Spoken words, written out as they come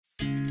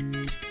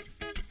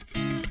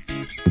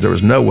There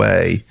was no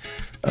way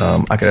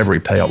I could ever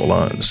repay all the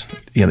loans.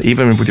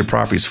 Even with your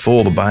properties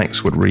full, the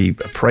banks would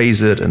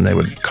reappraise it, and they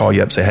would call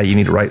you up and say, hey, you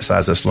need to right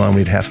size this loan.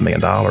 We need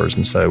 $500,000.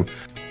 And so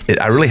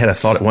I really had a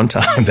thought at one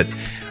time that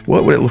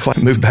what would it look like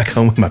to move back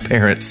home with my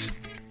parents?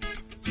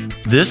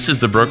 This is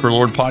the Broker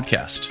Lord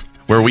Podcast,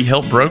 where we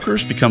help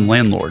brokers become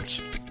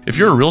landlords. If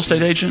you're a real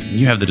estate agent and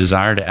you have the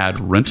desire to add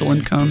rental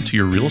income to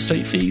your real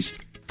estate fees,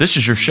 this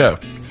is your show.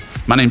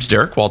 My name's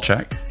Derek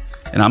Walczak,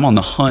 and I'm on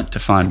the hunt to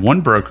find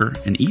one broker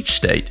in each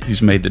state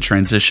who's made the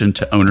transition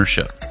to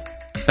ownership.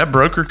 That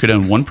broker could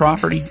own one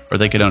property, or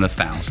they could own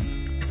 1,000.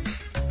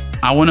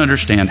 I want to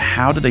understand,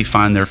 how did they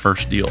find their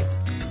first deal?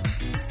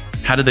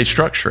 How did they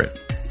structure it?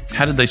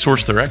 How did they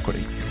source their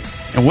equity?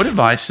 And what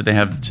advice do they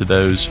have to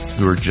those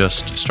who are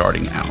just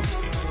starting out?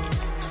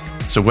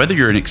 So whether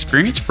you're an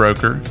experienced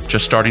broker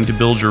just starting to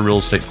build your real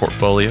estate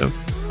portfolio,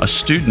 a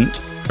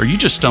student, or you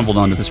just stumbled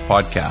onto this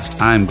podcast,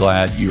 I am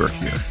glad you are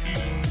here.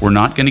 We're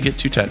not going to get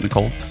too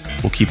technical.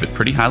 We'll keep it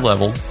pretty high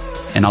level,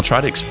 and I'll try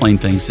to explain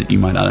things that you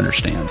might not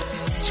understand.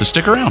 So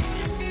stick around.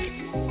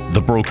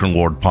 The Broker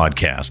Lord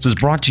Podcast is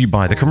brought to you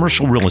by the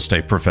commercial real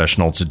estate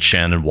professionals at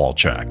Shannon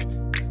Walczak.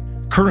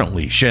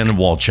 Currently, Shannon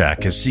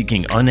Walczak is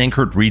seeking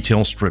unanchored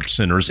retail strip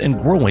centers in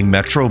growing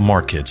metro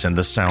markets in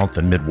the South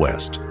and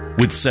Midwest.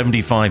 With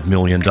 $75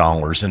 million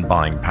in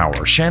buying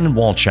power, Shannon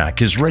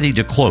Walczak is ready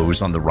to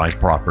close on the right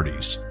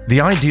properties. The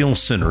ideal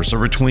centers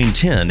are between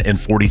 10 and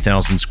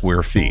 40,000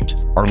 square feet,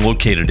 are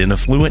located in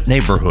affluent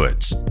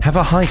neighborhoods, have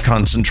a high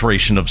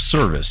concentration of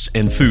service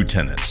and food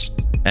tenants,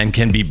 and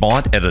can be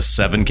bought at a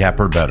 7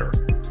 cap or better.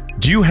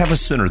 Do you have a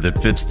center that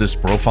fits this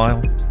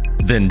profile?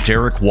 Then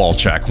Derek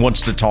Walczak wants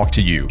to talk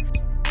to you.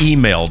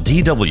 Email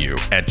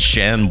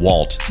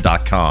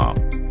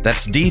dw@shanwalt.com.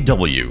 That's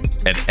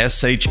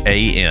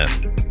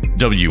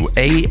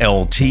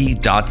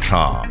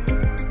dw@shanwalt.com.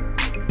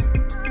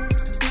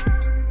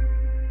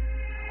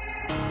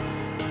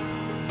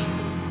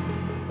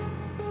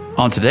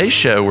 On today's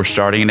show, we're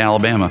starting in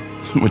Alabama,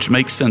 which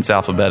makes sense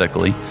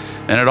alphabetically,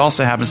 and it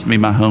also happens to be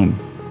my home.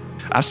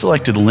 I've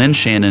selected Lynn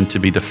Shannon to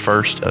be the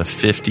first of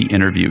 50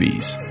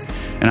 interviewees,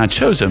 and I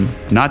chose him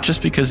not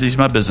just because he's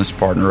my business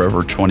partner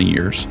over 20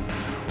 years,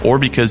 or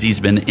because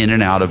he's been in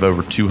and out of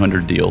over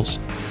 200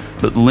 deals,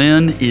 but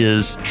Lynn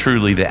is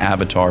truly the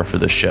avatar for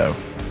this show.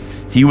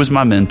 He was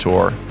my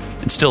mentor,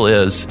 and still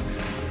is,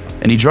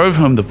 and he drove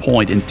home the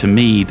point to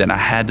me that I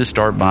had to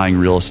start buying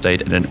real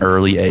estate at an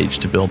early age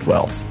to build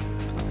wealth.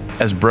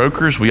 As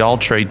brokers, we all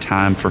trade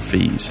time for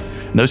fees,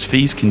 and those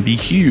fees can be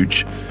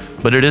huge,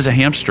 but it is a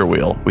hamster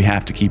wheel we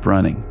have to keep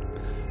running.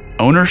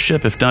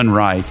 Ownership, if done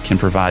right, can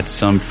provide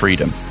some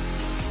freedom.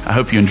 I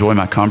hope you enjoy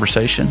my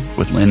conversation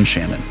with Lynn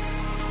Shannon.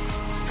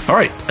 All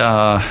right,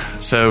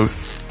 so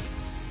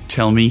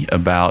tell me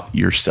about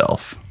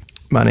yourself.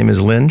 My name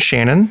is Lynn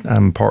Shannon.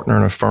 I'm a partner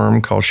in a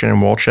firm called Shannon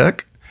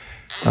Walczak.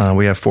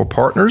 We have 4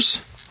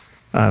 partners.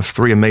 I have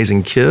 3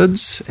 amazing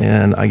kids,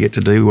 and I get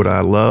to do what I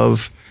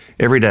love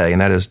every day,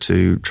 and that is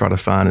to try to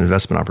find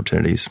investment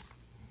opportunities.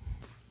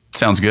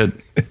 Sounds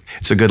good.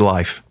 It's a good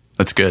life.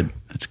 That's good.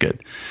 That's good.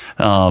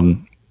 How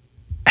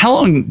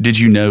long did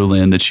you know,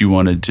 Lynn, that you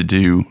wanted to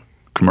do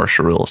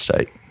commercial real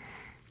estate?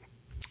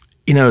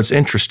 It's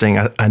interesting.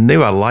 I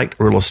knew I liked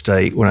real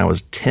estate when I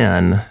was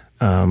 10.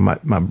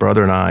 My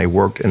brother and I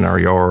worked in our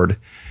yard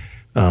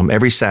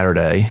every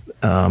Saturday.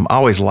 I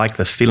always liked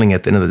the feeling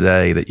at the end of the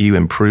day that you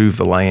improve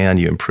the land,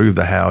 you improve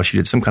the house, you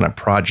did some kind of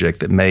project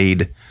that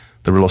made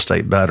the real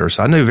estate better.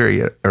 So I knew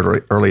very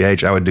early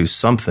age I would do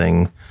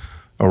something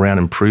around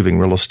improving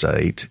real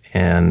estate.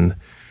 And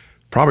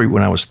probably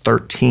when I was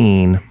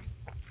 13,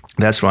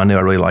 that's when I knew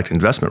I really liked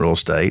investment real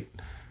estate.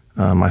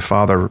 My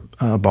father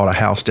bought a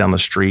house down the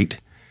street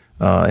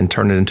and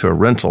turned it into a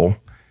rental.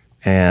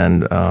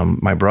 And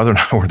my brother and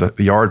I were the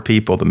yard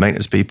people, the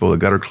maintenance people, the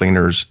gutter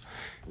cleaners,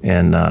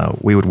 and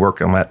we would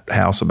work on that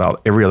house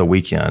about every other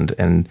weekend.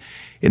 And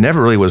it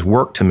never really was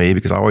work to me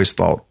because I always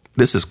thought,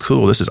 this is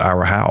cool, this is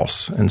our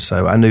house. And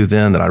so I knew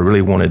then that I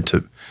really wanted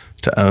to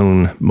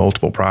own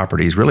multiple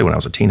properties, really when I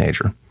was a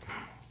teenager.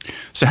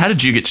 So how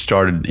did you get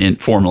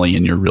started formally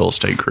in your real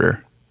estate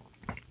career?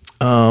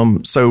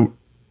 So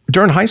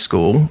during high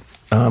school,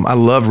 I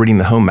loved reading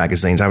the home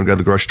magazines. I would go to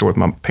the grocery store with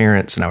my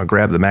parents, and I would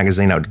grab the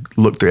magazine. I would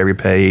look through every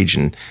page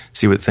and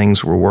see what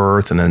things were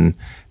worth, and then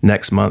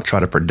next month try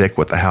to predict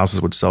what the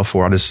houses would sell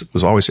for. I just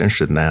was always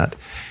interested in that.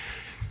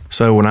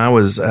 So when I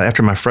was,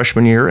 after my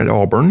freshman year at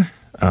Auburn,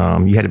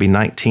 you had to be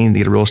 19 to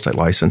get a real estate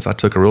license. I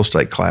took a real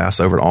estate class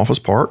over at Office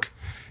Park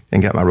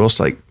and got my real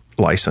estate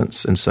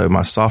license. And so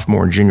my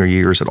sophomore and junior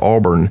years at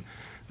Auburn,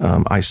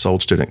 I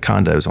sold student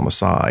condos on the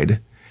side.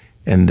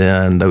 And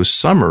then those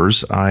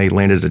summers, I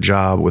landed a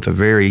job with a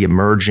very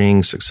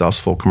emerging,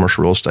 successful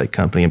commercial real estate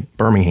company in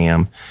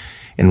Birmingham,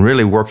 and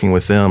really working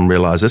with them,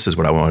 realized this is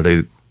what I want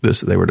to do.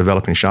 They were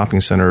developing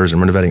shopping centers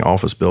and renovating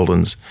office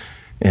buildings.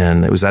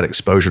 And it was that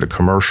exposure to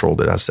commercial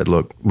that I said,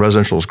 look,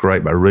 residential is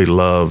great, but I really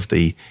love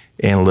the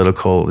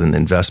analytical and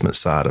investment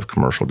side of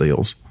commercial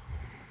deals.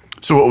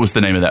 So what was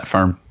the name of that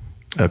firm?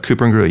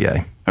 Cooper &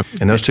 Gruyere. Okay.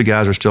 And those two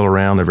guys are still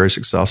around. They're very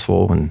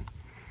successful, and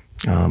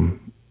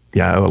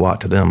I owe a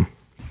lot to them.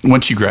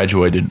 Once you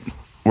graduated,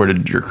 where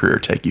did your career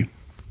take you?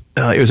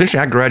 It was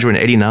interesting. I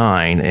graduated in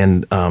 89,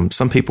 and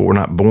some people were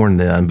not born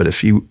then, but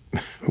if you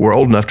were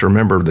old enough to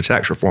remember, the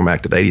Tax Reform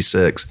Act of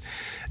 86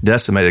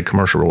 decimated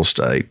commercial real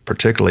estate,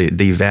 particularly it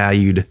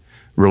devalued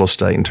real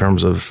estate in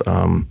terms of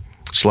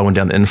slowing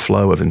down the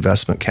inflow of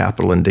investment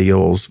capital and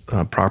deals.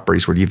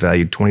 Properties were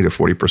devalued 20 to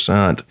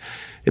 40%.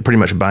 It pretty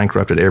much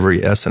bankrupted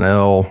every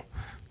S&L.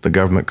 The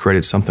government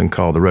created something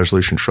called the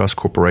Resolution Trust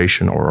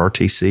Corporation, or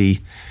RTC.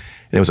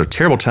 And it was a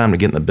terrible time to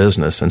get in the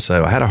business, and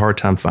so I had a hard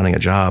time finding a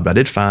job. I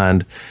did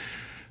find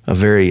a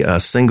very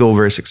single,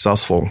 very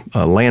successful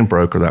land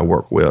broker that I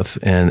worked with,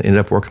 and ended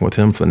up working with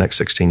him for the next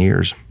 16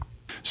 years.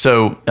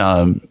 So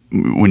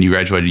when you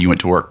graduated, you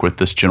went to work with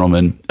this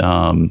gentleman,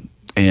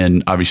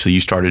 and obviously you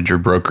started your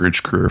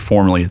brokerage career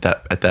formally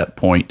at that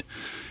point.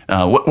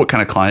 What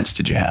kind of clients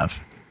did you have?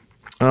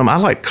 I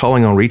like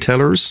calling on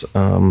retailers.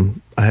 I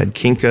had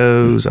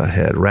Kinko's, I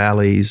had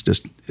Rally's,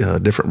 just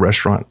different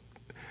restaurant,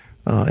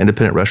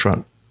 independent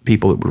restaurant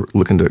people that were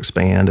looking to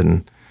expand,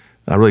 and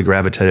I really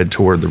gravitated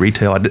toward the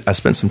retail. I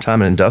spent some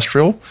time in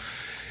industrial,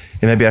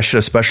 and maybe I should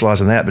have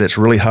specialized in that, but it's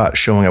really hot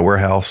showing a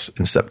warehouse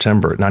in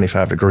September at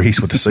 95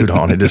 degrees with the suit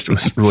on. It just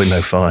was really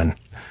no fun.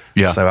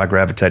 Yeah. So I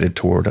gravitated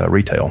toward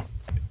retail.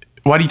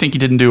 Why do you think you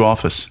didn't do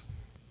office?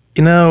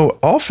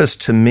 Office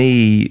to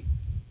me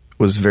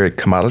was very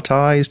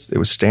commoditized. It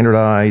was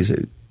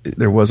standardized.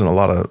 There wasn't a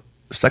lot of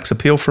sex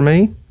appeal for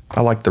me.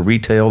 I liked the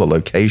retail, the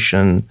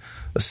location,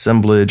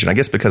 assemblage, and I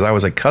guess because I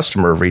was a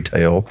customer of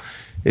retail,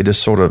 it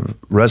just sort of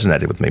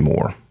resonated with me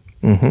more.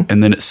 Mm-hmm.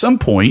 And then at some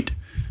point,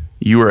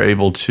 you were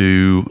able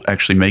to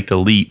actually make the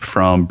leap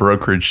from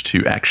brokerage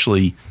to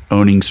actually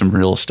owning some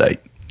real estate.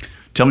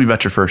 Tell me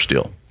about your first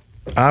deal.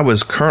 I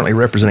was currently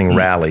representing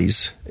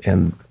Rally's,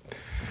 and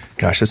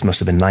this must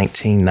have been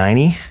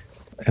 1990,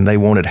 and they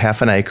wanted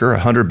half an acre.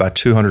 100 by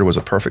 200 was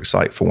a perfect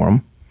site for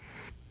them,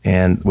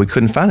 and we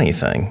couldn't find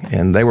anything,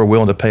 and they were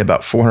willing to pay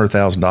about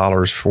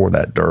 $400,000 for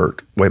that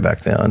dirt way back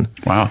then.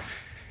 Wow.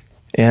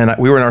 And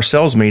we were in our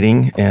sales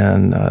meeting,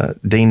 and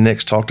Dean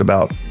Nix talked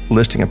about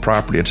listing a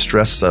property, a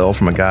distressed sale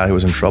from a guy who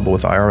was in trouble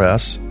with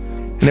IRS.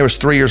 And there was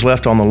 3 years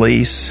left on the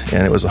lease,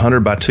 and it was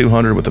 100 by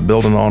 200 with a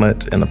building on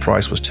it, and the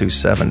price was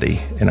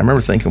 $270. And I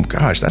remember thinking,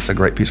 gosh, that's a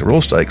great piece of real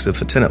estate, because if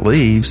the tenant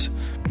leaves,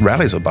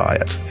 Rally's will buy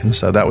it. And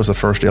so that was the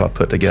first deal I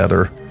put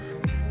together,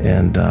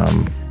 and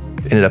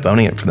ended up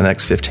owning it for the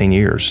next 15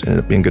 years.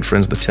 Ended up being good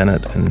friends with the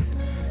tenant, and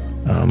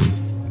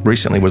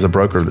recently was a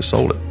broker that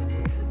sold it.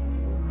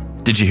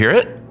 Did you hear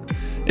it?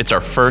 It's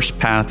our first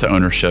path to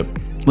ownership.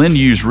 Lynn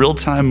used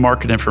real-time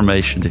market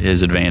information to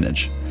his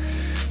advantage.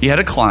 He had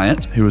a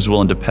client who was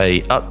willing to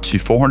pay up to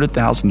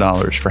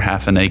 $400,000 for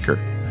half an acre.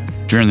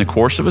 During the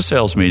course of a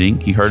sales meeting,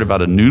 he heard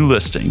about a new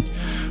listing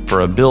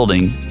for a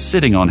building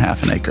sitting on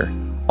half an acre,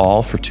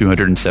 all for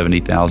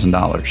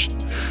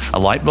 $270,000. A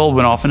light bulb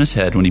went off in his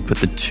head when he put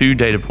the two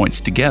data points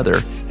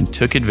together and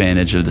took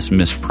advantage of this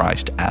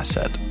mispriced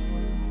asset.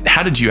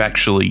 How did you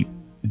actually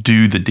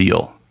do the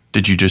deal?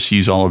 Did you just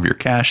use all of your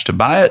cash to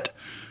buy it?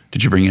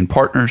 Did you bring in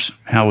partners?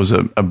 How was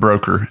a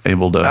broker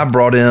able to? I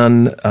brought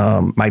in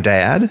my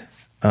dad.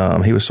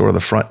 He was sort of the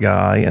front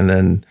guy, and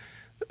then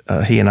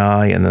he and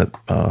I and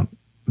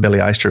Billy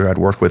Eister, who I'd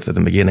worked with at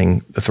the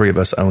beginning, the three of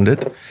us owned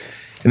it.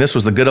 And this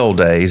was the good old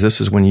days. This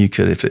is when you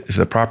could, if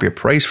the property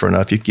appraised for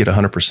enough, you could get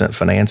 100%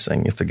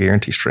 financing if the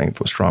guarantee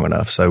strength was strong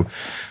enough. So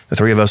the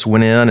three of us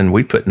went in, and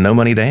we put no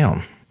money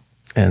down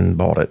and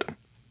bought it,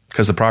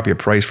 because the property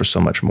appraised for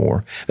so much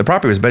more. The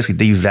property was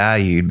basically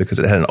devalued because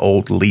it had an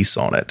old lease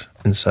on it.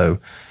 And so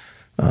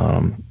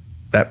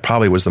that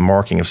probably was the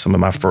marking of some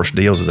of my first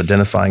deals, is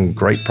identifying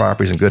great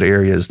properties in good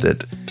areas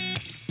that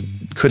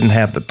couldn't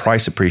have the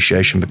price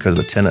appreciation because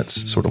the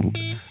tenants sort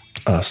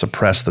of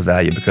suppressed the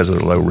value because of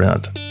the low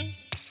rent.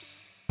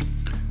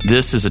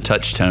 This is a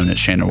touchstone at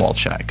Shannon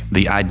Walchak,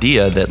 the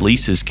idea that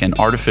leases can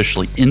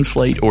artificially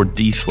inflate or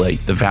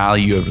deflate the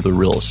value of the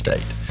real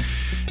estate.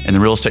 And the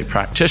real estate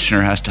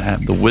practitioner has to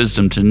have the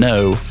wisdom to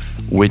know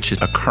which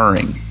is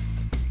occurring.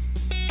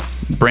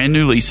 Brand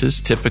new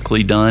leases,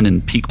 typically done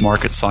in peak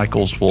market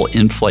cycles, will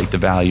inflate the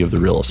value of the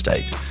real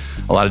estate.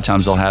 A lot of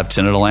times they'll have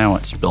tenant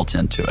allowance built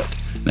into it,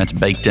 and that's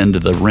baked into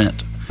the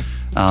rent.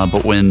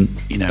 But when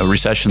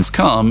recessions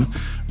come,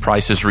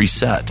 prices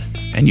reset,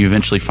 and you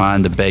eventually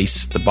find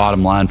the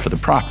bottom line for the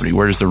property.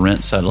 Where is the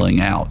rent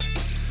settling out?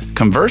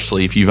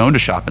 Conversely, if you've owned a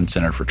shopping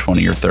center for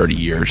 20 or 30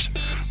 years,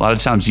 a lot of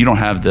times you don't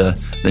have the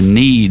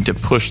need to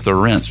push the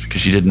rents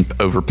because you didn't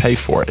overpay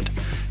for it.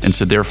 And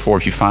so therefore,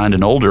 if you find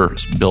an older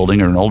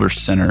building or an older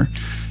center,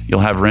 you'll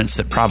have rents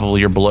that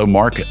probably are below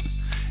market.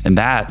 And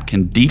that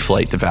can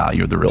deflate the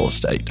value of the real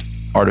estate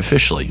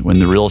artificially, when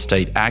the real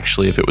estate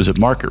actually, if it was at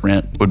market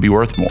rent, would be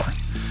worth more.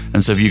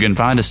 And so if you can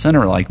find a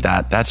center like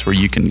that, that's where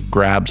you can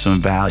grab some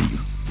value.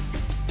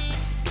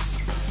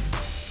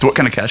 What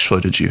kind of cash flow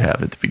did you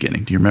have at the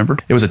beginning? Do you remember?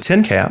 It was a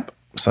 10 cap.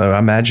 So I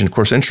imagine, of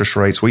course, interest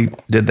rates, we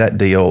did that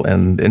deal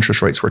and the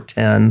interest rates were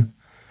 10.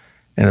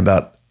 And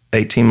about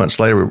 18 months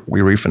later,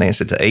 we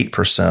refinanced it to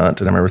 8%.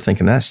 And I remember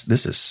thinking,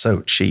 this is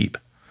so cheap.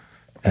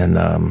 And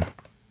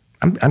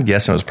I'm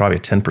guessing it was probably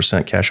a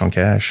 10% cash on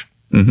cash.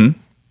 Mm-hmm.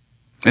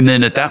 And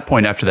then at that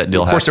point, after that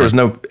deal, of course, there was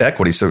no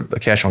equity, so the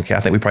cash on cash.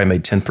 I think we probably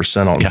made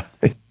 10% on. Yeah.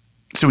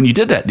 So when you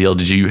did that deal,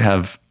 did you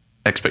have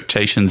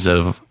expectations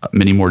of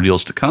many more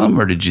deals to come,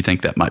 or did you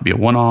think that might be a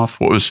one-off?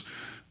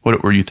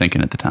 What were you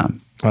thinking at the time?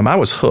 I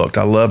was hooked.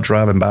 I loved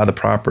driving by the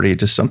property.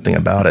 Just something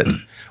about it.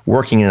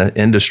 Working in an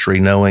industry,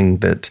 knowing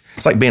that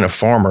it's like being a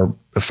farmer.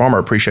 A farmer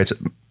appreciates it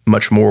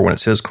much more when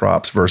it's his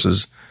crops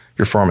versus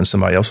you're farming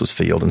somebody else's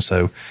field. And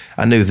so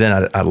I knew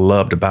then I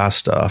loved to buy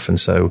stuff. And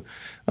so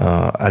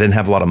I didn't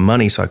have a lot of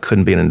money, so I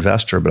couldn't be an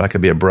investor, but I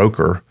could be a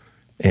broker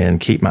and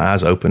keep my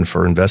eyes open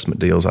for investment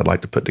deals I'd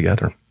like to put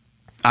together.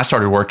 I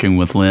started working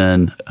with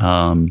Lynn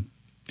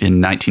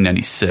in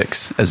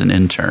 1996 as an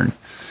intern.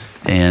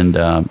 And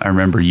I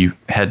remember you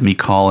had me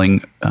calling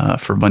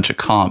for a bunch of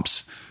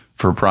comps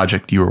for a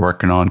project you were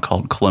working on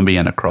called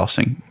Columbiana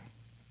Crossing.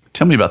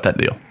 Tell me about that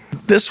deal.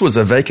 This was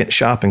a vacant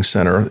shopping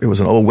center. It was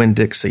an old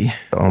Winn-Dixie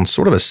on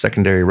sort of a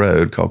secondary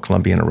road called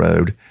Columbiana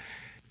Road.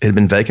 It had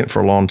been vacant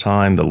for a long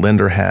time. The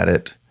lender had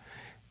it.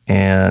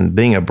 And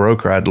being a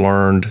broker, I'd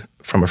learned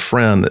from a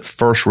friend that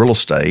First Real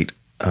Estate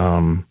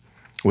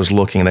was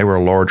looking. They were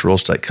a large real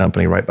estate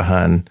company right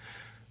behind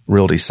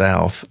Realty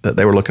South, that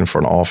they were looking for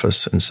an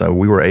office. And so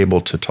we were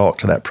able to talk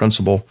to that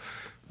principal,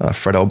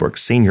 Fred Elbrook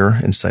Sr.,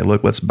 and say,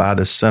 look, let's buy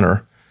this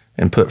center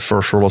and put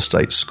First Real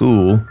Estate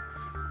School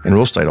and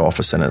real estate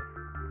office in it.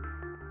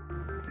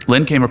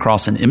 Lynn came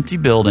across an empty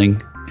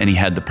building, and he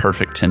had the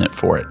perfect tenant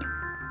for it.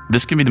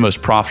 This can be the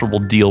most profitable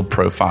deal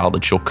profile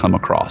that you'll come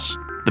across.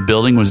 The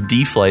building was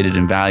deflated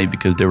in value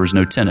because there was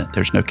no tenant.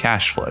 There's no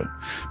cash flow.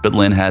 But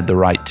Lynn had the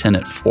right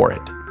tenant for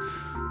it.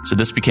 So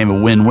this became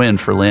a win-win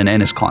for Lynn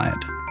and his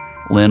client.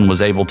 Lynn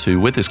was able to,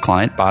 with his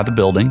client, buy the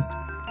building.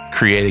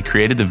 They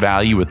created the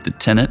value with the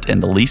tenant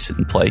and the lease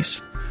in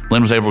place.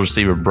 Lynn was able to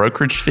receive a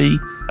brokerage fee,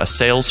 a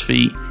sales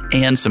fee,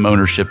 and some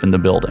ownership in the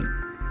building.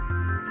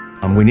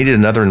 We needed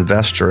another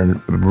investor,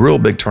 and a real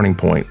big turning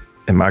point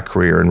in my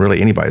career, and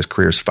really anybody's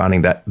career, is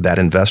finding that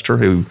investor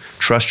who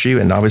trusts you.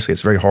 And obviously,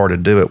 it's very hard to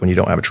do it when you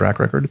don't have a track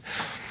record.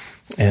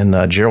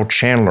 And Gerald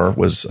Chandler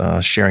was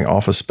sharing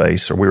office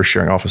space, or we were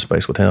sharing office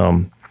space with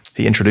him.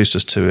 He introduced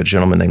us to a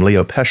gentleman named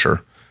Leo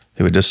Pesher,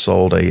 who had just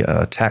sold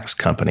a tax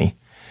company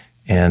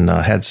and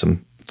had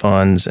some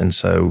funds. And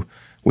so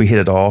we hit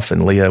it off,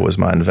 and Leo was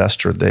my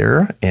investor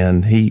there.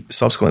 And he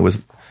subsequently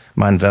was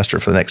my investor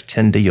for the next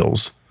 10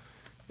 deals.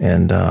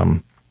 And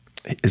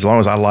as long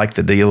as I liked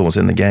the deal and was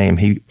in the game,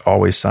 he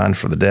always signed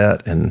for the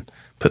debt and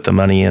put the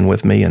money in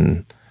with me.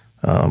 And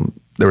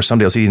there were some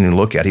deals he didn't even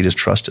look at. He just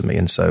trusted me.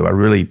 And so I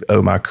really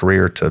owe my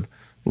career to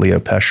Leo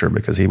Pesher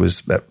because he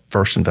was that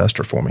first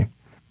investor for me.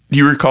 Do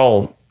you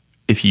recall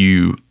if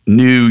you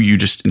knew you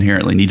just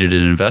inherently needed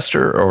an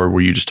investor, or were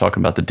you just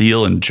talking about the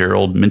deal and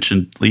Gerald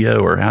mentioned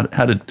Leo, or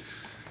how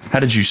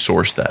did you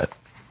source that?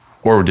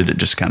 Or did it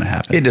just kind of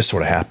happen? It just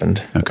sort of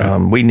happened. Okay.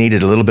 We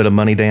needed a little bit of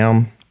money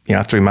down.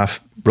 I threw my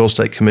real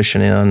estate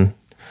commission in.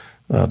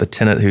 The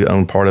tenant who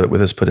owned part of it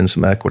with us put in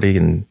some equity,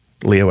 and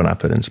Leo and I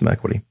put in some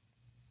equity.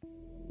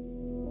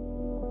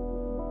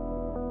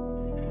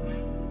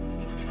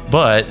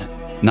 But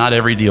not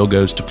every deal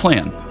goes to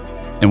plan.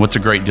 And what's a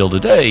great deal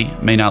today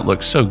may not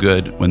look so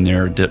good when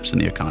there are dips in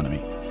the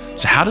economy.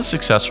 So how do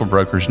successful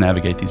brokers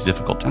navigate these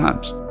difficult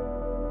times?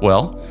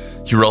 Well,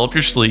 you roll up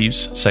your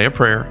sleeves, say a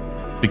prayer,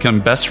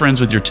 become best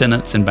friends with your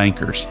tenants and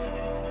bankers,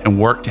 and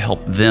work to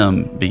help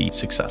them be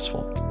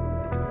successful.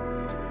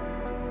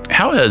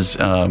 How has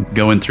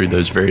going through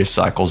those various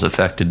cycles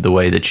affected the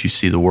way that you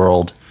see the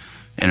world,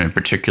 and in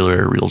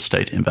particular real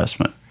estate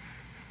investment?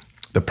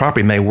 The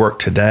property may work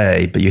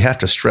today, but you have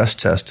to stress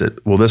test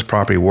it. Will this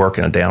property work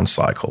in a down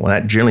cycle? And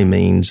that generally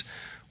means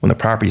when the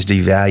property is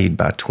devalued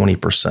by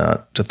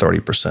 20% to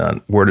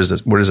 30%, where does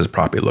this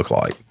property look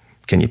like?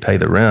 Can you pay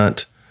the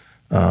rent?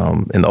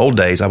 In the old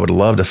days, I would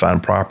love to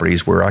find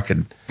properties where I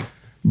could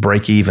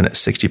break even at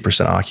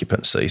 60%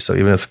 occupancy. So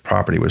even if the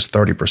property was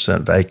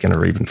 30% vacant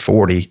or even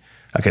 40%,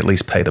 I could at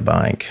least pay the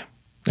bank.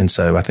 And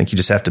so I think you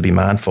just have to be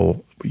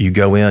mindful. You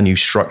go in, you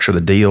structure the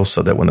deal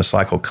so that when the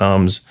cycle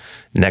comes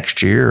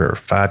next year or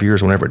 5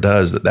 years, whenever it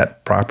does,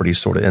 that property is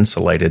sort of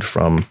insulated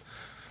from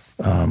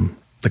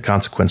the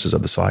consequences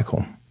of the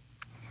cycle.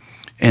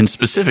 And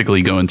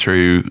specifically going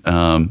through,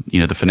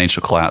 the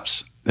financial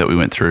collapse that we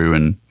went through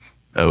in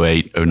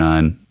 2008,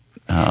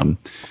 2009,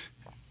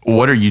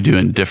 what are you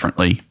doing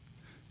differently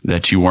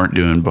that you weren't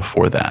doing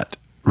before that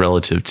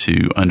relative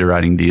to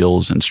underwriting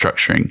deals and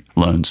structuring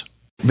loans?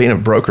 Being a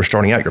broker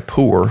starting out, you're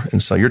poor, and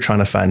so you're trying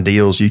to find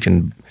deals you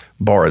can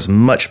borrow as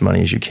much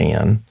money as you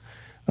can.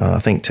 I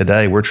think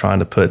today we're trying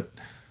to put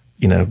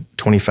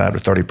 25 to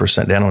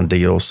 30% down on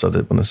deals so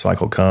that when the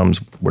cycle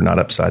comes, we're not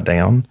upside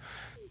down.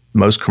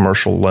 Most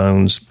commercial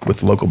loans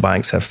with local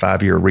banks have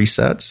 5-year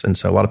resets, and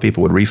so a lot of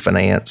people would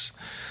refinance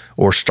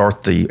or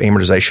start the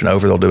amortization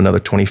over. They'll do another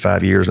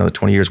 25 years, another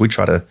 20 years. We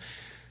try to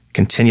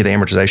continue the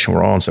amortization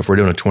we're on. So if we're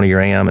doing a 20-year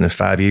AM and in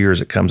 5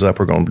 years it comes up,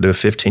 we're going to do a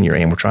 15-year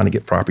AM. We're trying to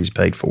get properties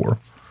paid for.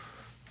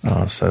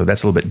 So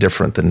that's a little bit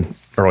different than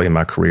early in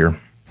my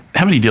career.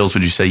 How many deals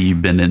would you say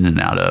you've been in and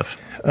out of?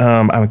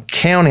 I'm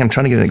counting. I'm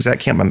trying to get an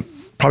exact count. I'm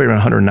probably around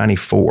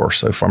 194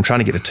 so far. I'm trying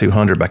to get to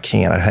 200, but I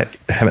can't. I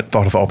haven't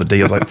thought of all the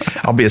deals.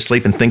 I'll be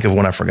asleep and think of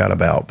one I forgot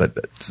about, but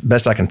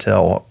best I can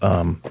tell,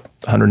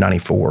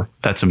 194.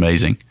 That's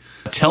amazing.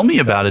 Tell me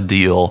about a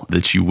deal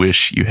that you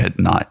wish you had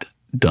not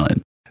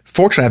done.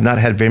 Fortunately, I've not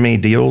had very many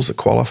deals that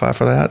qualify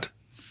for that.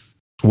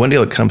 One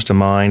deal that comes to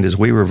mind is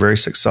we were very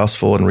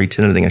successful in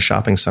re-tenanting a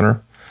shopping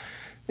center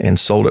and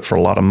sold it for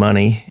a lot of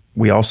money.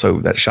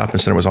 That shopping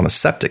center was on a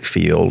septic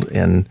field,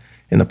 and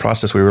in the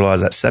process, we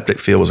realized that septic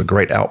field was a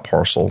great out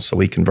parcel, so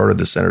we converted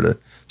the center to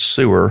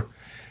sewer,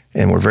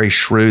 and we're very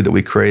shrewd that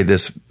we created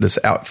this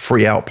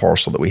free out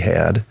parcel that we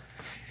had.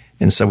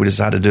 And so we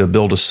decided to do a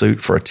build-to-suit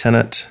for a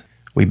tenant.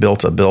 We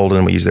built a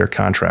building, we used their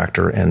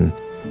contractor, and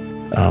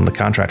the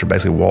contractor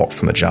basically walked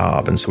from the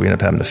job, and so we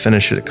ended up having to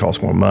finish it. It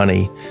cost more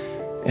money,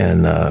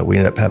 and we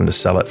ended up having to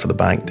sell it for the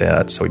bank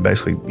debt, so we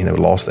basically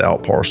lost the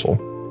out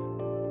parcel.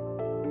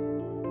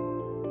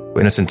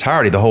 In its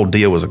entirety, the whole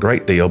deal was a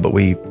great deal, but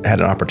we had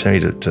an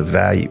opportunity to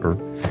value or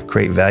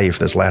create value for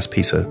this last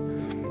piece of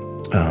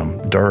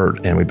dirt,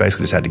 and we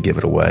basically just had to give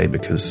it away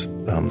because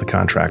the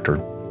contractor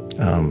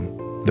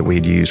that we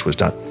had used was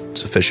not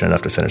sufficient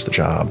enough to finish the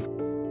job.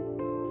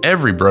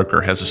 Every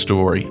broker has a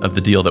story of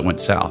the deal that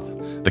went south,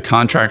 the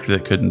contractor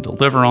that couldn't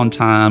deliver on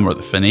time, or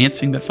the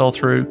financing that fell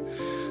through.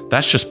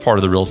 That's just part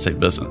of the real estate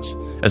business.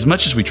 As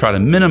much as we try to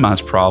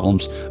minimize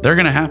problems, they're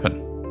going to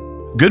happen.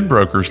 Good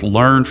brokers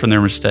learn from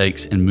their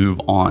mistakes and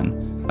move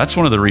on. That's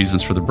one of the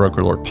reasons for the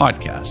Broker Lord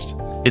podcast.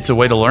 It's a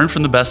way to learn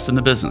from the best in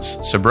the business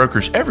so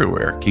brokers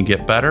everywhere can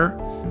get better,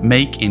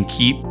 make and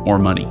keep more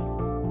money.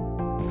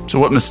 So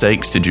what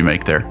mistakes did you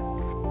make there?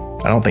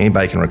 I don't think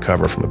anybody can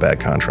recover from a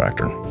bad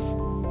contractor.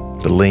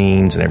 The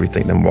liens and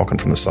everything, them walking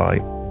from the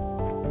site.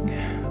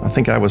 I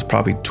think I was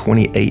probably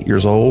 28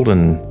 years old,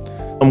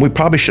 and we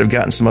probably should have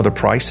gotten some other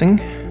pricing.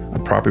 The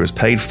property was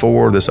paid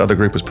for. This other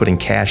group was putting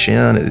cash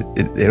in.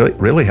 It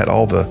really had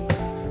all the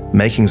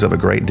makings of a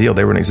great deal.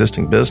 They were an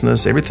existing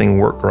business. Everything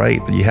worked great,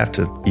 but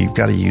you've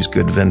got to use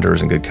good vendors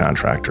and good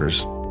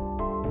contractors.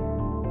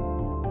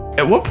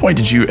 At what point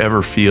did you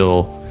ever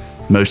feel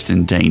most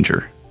in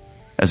danger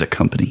as a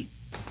company?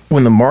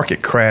 When the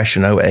market crashed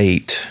in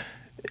 2008,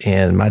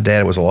 and my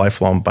dad was a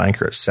lifelong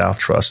banker at South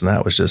Trust, and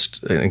that was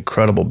just an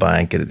incredible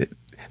bank.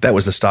 That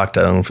was the stock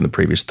to own from the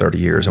previous 30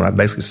 years. And when I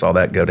basically saw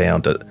that go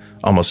down to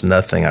almost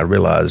nothing, I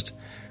realized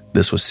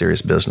this was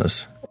serious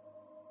business.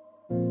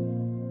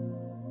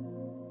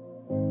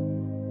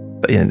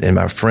 And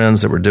my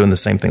friends that were doing the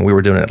same thing we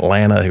were doing in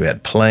Atlanta, who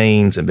had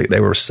planes, and they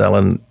were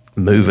selling,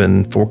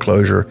 moving,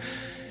 foreclosure.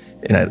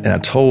 And I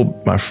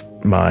told my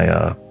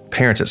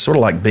parents, it's sort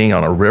of like being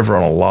on a river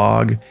on a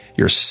log.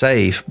 You're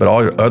safe, but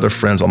all your other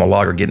friends on the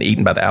log are getting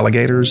eaten by the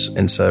alligators.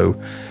 And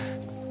so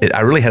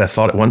I really had a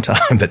thought at one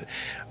time that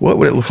what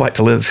would it look like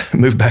to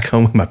move back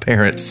home with my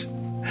parents?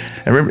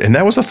 And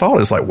that was a thought.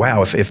 It's like,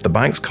 wow, if the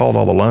banks called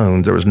all the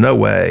loans, there was no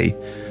way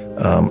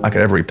I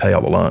could ever repay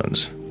all the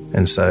loans.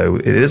 And so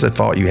it is a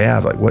thought you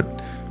have, like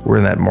we're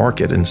in that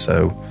market. And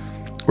so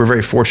we're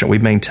very fortunate. We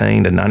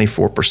maintained a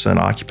 94%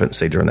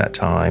 occupancy during that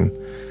time.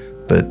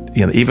 But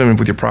even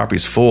with your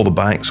properties full, the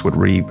banks would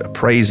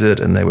reappraise it,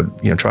 and they would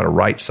try to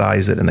right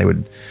size it, and they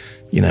would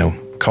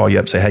call you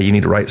up and say, hey, you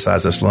need to right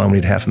size this loan. We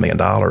need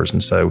 $500,000.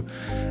 And so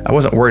I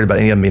wasn't worried about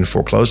any of them being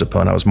foreclosed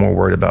upon. I was more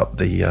worried about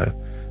the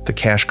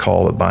cash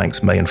call that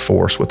banks may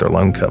enforce with their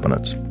loan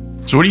covenants.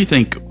 So what do you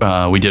think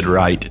we did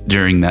right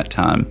during that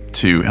time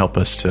to help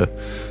us to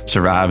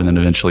survive and then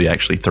eventually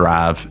actually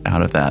thrive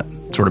out of that,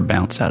 sort of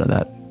bounce out of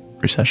that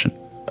recession?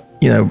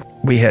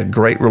 We had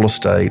great real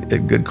estate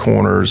at good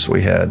corners.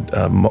 We had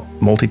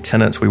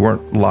multi-tenants. We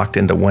weren't locked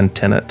into one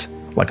tenant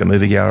like a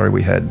movie gallery.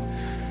 We had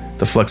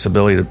the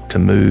flexibility to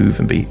move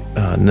and be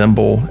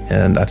nimble.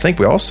 And I think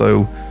we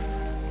also,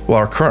 while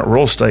our current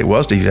real estate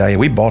was devalued,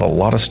 we bought a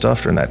lot of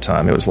stuff during that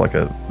time. It was like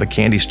the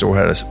candy store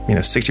had a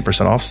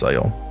 60% off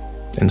sale.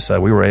 And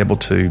so we were able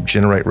to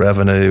generate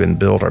revenue and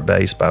build our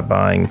base by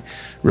buying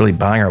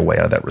our way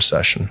out of that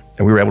recession.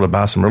 And we were able to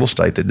buy some real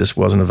estate that just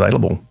wasn't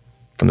available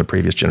from the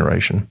previous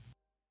generation.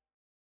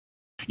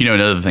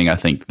 Another thing I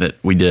think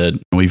that we did,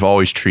 we've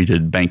always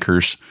treated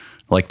bankers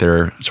like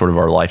they're sort of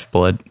our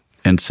lifeblood.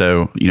 And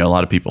so, a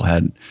lot of people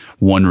had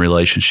one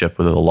relationship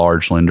with a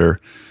large lender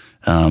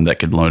that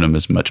could loan them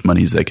as much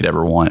money as they could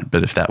ever want.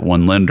 But if that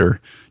one lender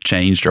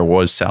changed, or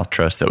was South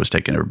Trust that was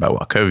taken over by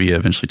Wachovia,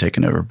 eventually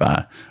taken over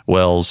by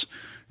Wells,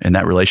 and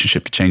that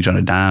relationship could change on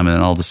a dime, and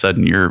then all of a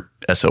sudden you're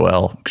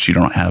SOL because you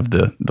don't have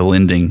the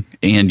lending,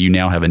 and you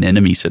now have an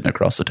enemy sitting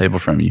across the table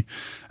from you.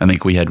 I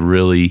think we had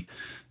really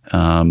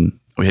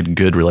we had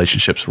good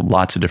relationships with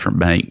lots of different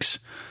banks,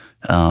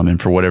 and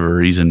for whatever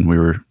reason, we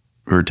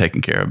were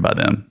taken care of by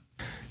them.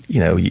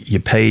 You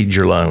paid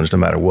your loans no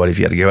matter what. If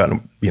you had to go out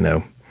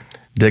and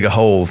dig a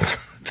hole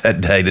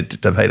that day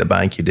to pay the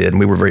bank, you did. And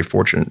we were very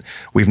fortunate.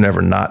 We've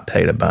never not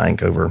paid a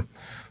bank over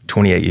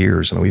 28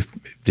 years. And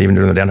even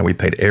during the downturn, we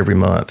paid every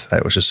month.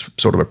 That was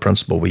just sort of a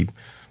principle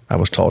I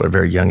was taught at a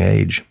very young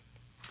age.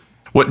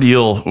 What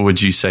deal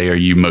would you say are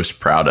you most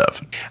proud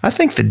of? I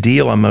think the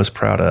deal I'm most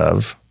proud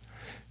of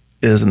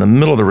is in the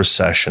middle of the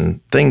recession.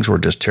 Things were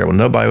just terrible.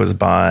 Nobody was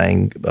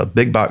buying.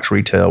 Big box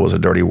retail was a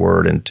dirty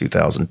word in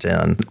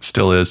 2010.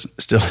 Still is.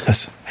 Still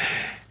is.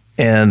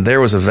 And there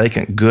was a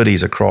vacant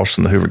Goodies across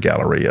from the Hoover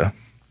Galleria.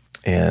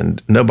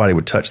 And nobody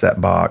would touch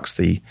that box.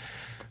 The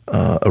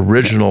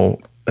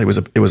original, it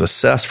was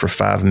assessed for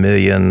 $5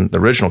 million. The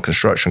original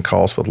construction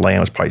cost with land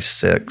was probably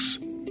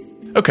 $6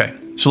 million. Okay,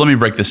 so let me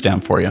break this down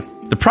for you.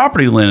 The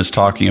property Lynn is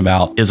talking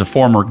about is a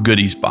former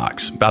Goodies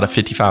box, about a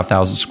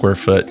 55,000 square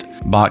foot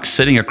box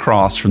sitting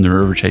across from the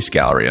River Chase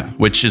Galleria,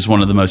 which is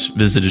one of the most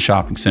visited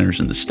shopping centers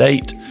in the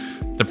state.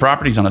 The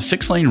property's on a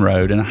 6-lane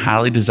road in a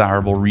highly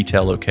desirable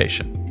retail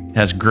location. It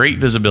has great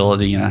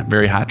visibility and a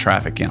very high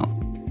traffic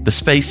count. The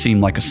space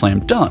seemed like a slam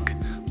dunk,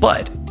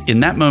 but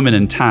in that moment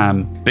in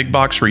time, big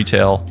box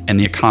retail and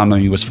the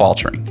economy was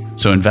faltering,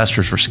 so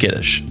investors were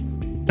skittish.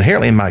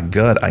 Inherently in my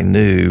gut, I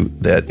knew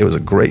that it was a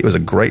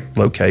great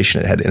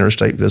location. It had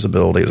interstate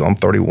visibility. It was on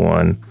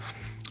 31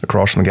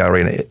 across from the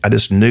gallery, and I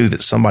just knew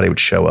that somebody would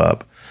show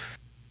up.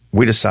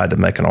 We decided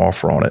to make an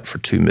offer on it for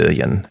 $2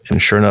 million,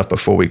 and sure enough,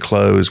 before we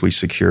closed, we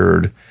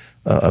secured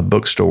a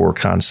bookstore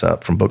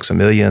concept from Books A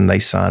Million. They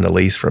signed a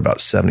lease for about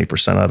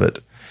 70% of it,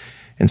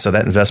 and so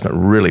that investment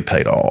really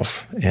paid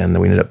off. And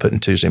then we ended up putting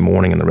Tuesday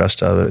Morning and the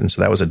rest of it, and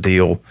so that was a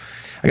deal.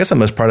 I guess I'm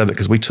most proud of it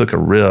because we took a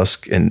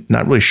risk and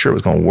not really sure it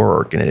was going to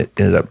work, and it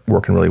ended up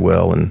working really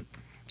well and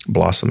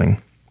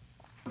blossoming.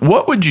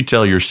 What would you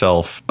tell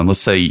yourself, and let's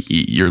say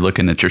you're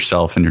looking at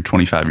yourself and you're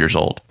 25 years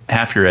old,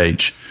 half your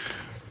age,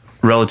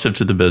 relative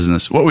to the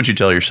business, what would you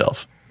tell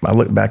yourself? I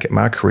look back at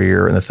my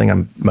career, and the thing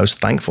I'm most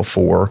thankful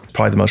for,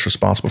 probably the most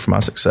responsible for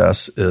my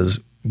success,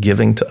 is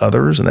giving to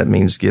others, and that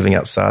means giving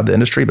outside the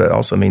industry, but it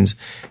also means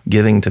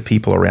giving to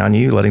people around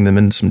you, letting them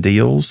in some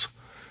deals,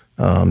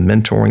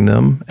 mentoring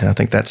them. And I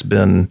think that's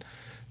been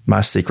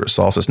my secret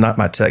sauce. It's not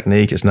my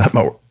technique. It's not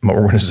my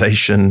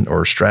organization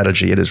or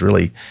strategy. It is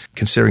really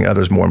considering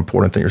others more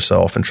important than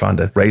yourself and trying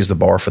to raise the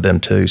bar for them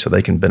too so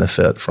they can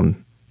benefit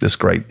from this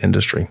great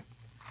industry.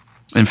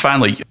 And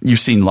finally, you've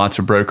seen lots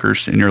of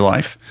brokers in your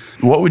life.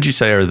 What would you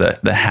say are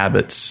the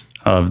habits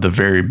of the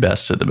very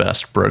best of the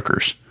best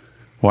brokers?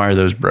 Why are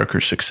those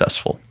brokers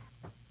successful?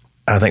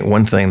 I think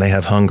one thing, they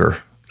have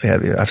hunger.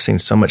 I've seen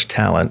so much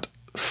talent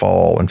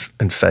fall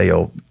and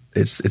fail.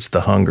 It's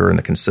the hunger and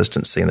the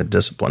consistency and the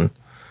discipline.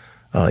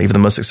 Even the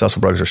most successful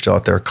brokers are still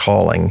out there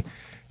calling.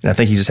 And I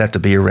think you just have to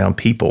be around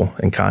people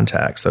and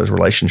contacts. Those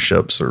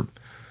relationships are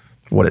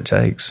what it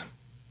takes.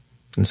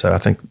 And so I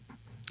think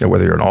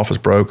whether you're an office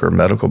broker,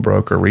 medical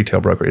broker,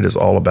 retail broker, it is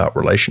all about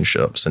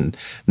relationships. And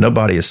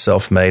nobody is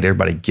self-made.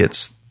 Everybody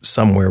gets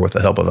somewhere with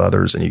the help of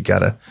others, and you got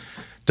to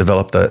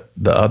develop the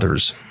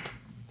others.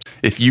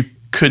 If you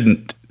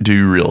couldn't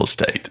do real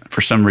estate, for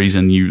some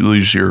reason you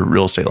lose your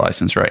real estate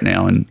license right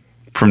now, and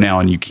from now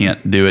on you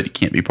can't do it, you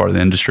can't be part of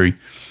the industry,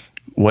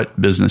 what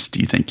business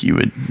do you think you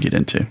would get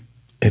into?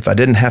 If I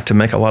didn't have to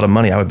make a lot of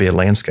money, I would be a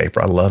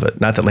landscaper. I love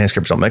it. Not that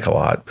landscapers don't make a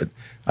lot, but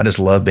I just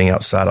love being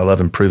outside. I love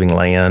improving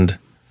land,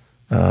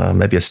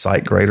 maybe a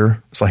site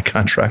grader, site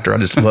contractor. I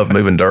just love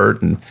moving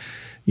dirt and,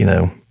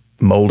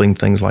 molding,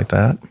 things like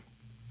that.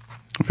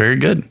 Very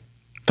good.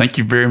 Thank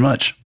you very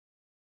much.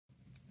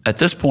 At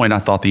this point, I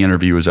thought the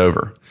interview was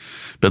over,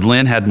 but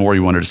Lynn had more he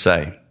wanted to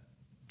say.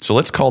 So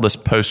let's call this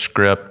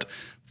postscript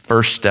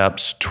First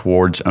Steps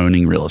Towards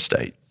Owning Real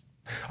Estate.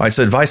 All right,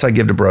 so advice I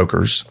give to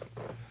brokers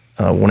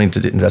wanting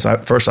to invest.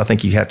 First, I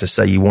think you have to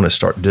say you want to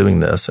start doing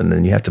this, and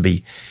then you have to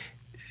be,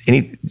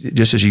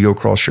 just as you go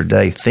across your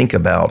day, think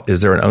about,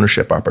 is there an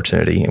ownership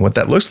opportunity? And what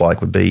that looks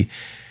like would be,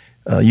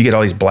 you get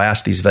all these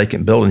blasts, these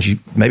vacant buildings, you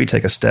maybe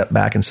take a step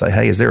back and say,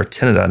 hey, is there a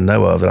tenant I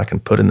know of that I can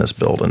put in this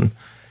building?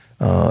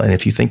 And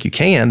if you think you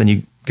can, then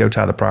you go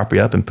tie the property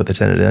up and put the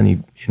tenant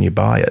in and you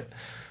buy it.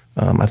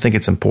 I think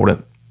it's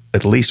important,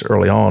 at least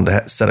early on,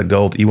 to set a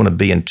goal that you want to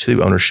be in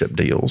 2 ownership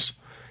deals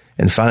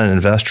and find an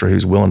investor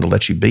who's willing to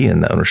let you be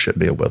in the ownership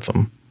deal with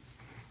them.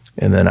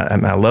 And then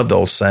I love the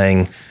old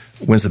saying,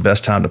 when's the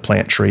best time to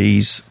plant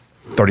trees?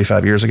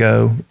 35 years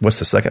ago. What's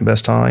the second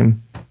best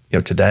time?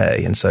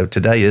 Today. And so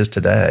today is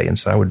today. And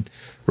so I would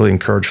really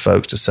encourage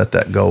folks to set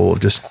that goal of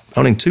just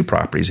owning 2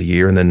 properties a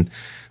year, and then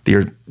the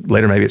year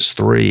later maybe it's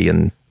 3.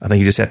 And I think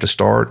you just have to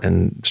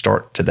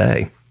start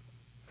today.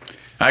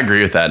 I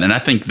agree with that. And I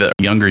think the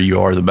younger you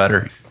are, the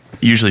better.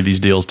 Usually these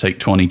deals take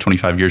 20,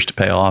 25 years to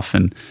pay off.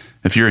 And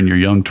if you're in your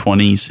young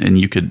 20s and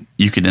you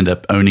could end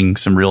up owning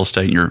some real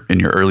estate in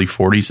your early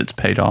 40s, it's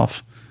paid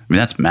off. I mean,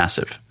 that's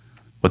massive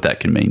what that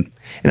can mean.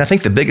 And I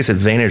think the biggest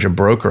advantage a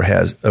broker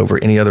has over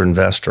any other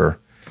investor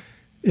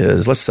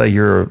is, let's say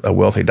you're a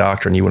wealthy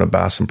doctor and you want to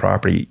buy some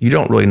property. You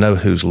don't really know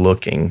who's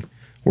looking,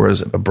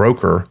 whereas a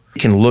broker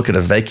can look at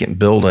a vacant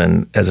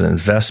building as an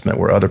investment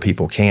where other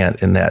people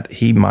can't, in that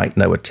he might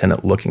know a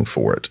tenant looking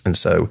for it. And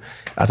so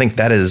I think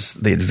that is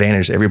the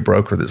advantage every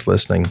broker that's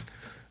listening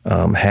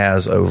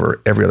has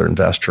over every other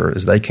investor,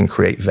 is they can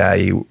create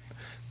value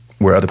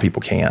where other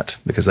people can't,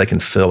 because they can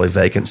fill a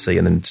vacancy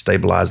and then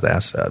stabilize the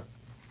asset.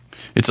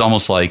 It's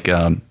almost like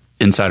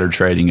insider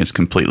trading is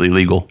completely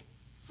legal.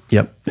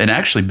 Yep. And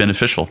actually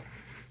beneficial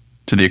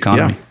to the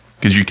economy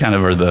because you kind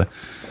of are the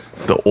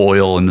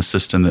oil in the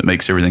system that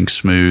makes everything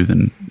smooth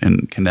and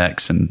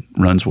connects and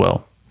runs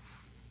well.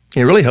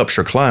 It really helps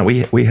your client.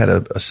 We had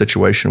a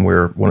situation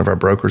where one of our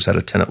brokers had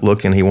a tenant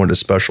looking. He wanted a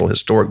special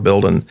historic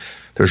building.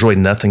 There's really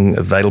nothing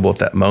available at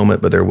that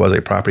moment, but there was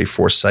a property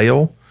for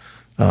sale.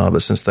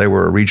 But since they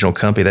were a regional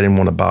company, they didn't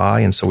want to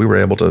buy. And so we were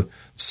able to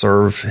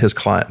serve his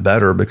client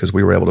better because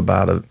we were able to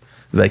buy the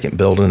vacant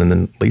building and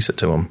then lease it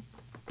to him.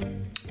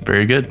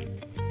 Very good.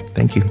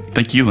 Thank you.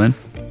 Thank you, Lynn.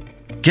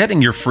 Getting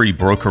your free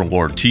Broker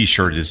Lord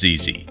t-shirt is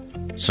easy.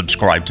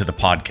 Subscribe to the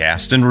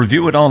podcast and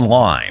review it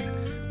online.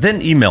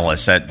 Then email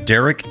us at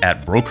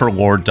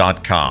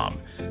derek@brokerlord.com.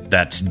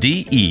 That's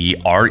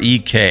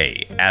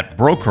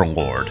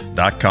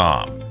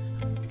DEREK@brokerlord.com.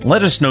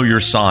 Let us know your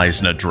size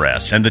and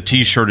address, and the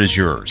t-shirt is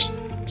yours.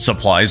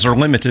 Supplies are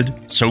limited,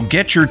 so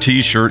get your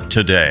t-shirt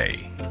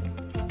today.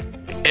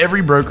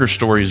 Every broker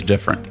story is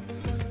different,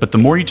 but the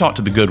more you talk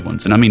to the good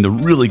ones, and I mean the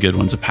really good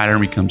ones, the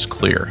pattern becomes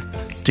clear.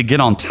 To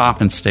get on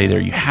top and stay there,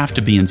 you have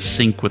to be in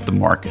sync with the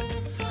market,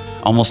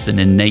 almost an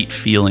innate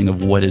feeling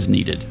of what is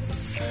needed.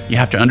 You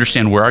have to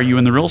understand where are you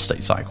in the real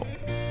estate cycle,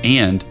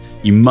 and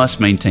you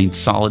must maintain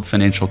solid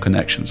financial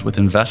connections with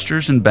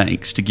investors and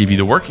banks to give you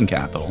the working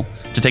capital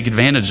to take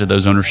advantage of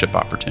those ownership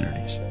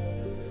opportunities.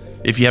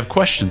 If you have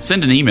questions,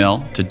 send an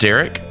email to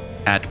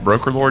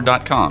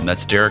derek@brokerlord.com.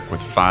 That's Derek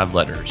with 5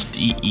 letters,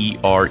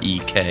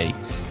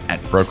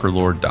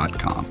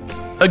 DEREK@brokerlord.com.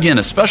 Again,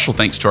 a special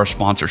thanks to our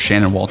sponsor,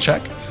 Shannon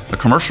Walchek, a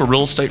commercial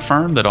real estate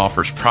firm that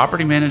offers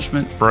property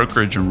management,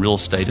 brokerage, and real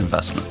estate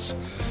investments.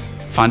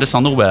 Find us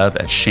on the web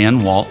at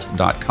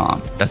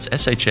shanwalt.com. That's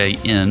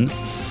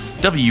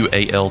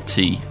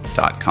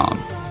SHANWALT.com.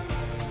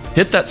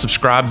 Hit that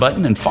subscribe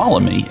button and follow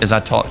me as I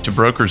talk to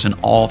brokers in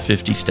all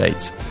 50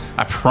 states.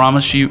 I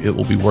promise you it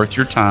will be worth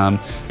your time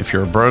if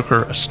you're a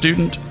broker, a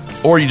student,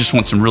 or you just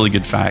want some really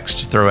good facts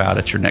to throw out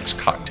at your next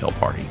cocktail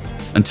party.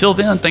 Until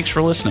then, thanks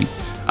for listening.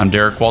 I'm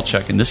Derek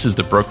Walchek, and this is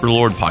the Broker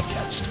Lord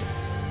Podcast.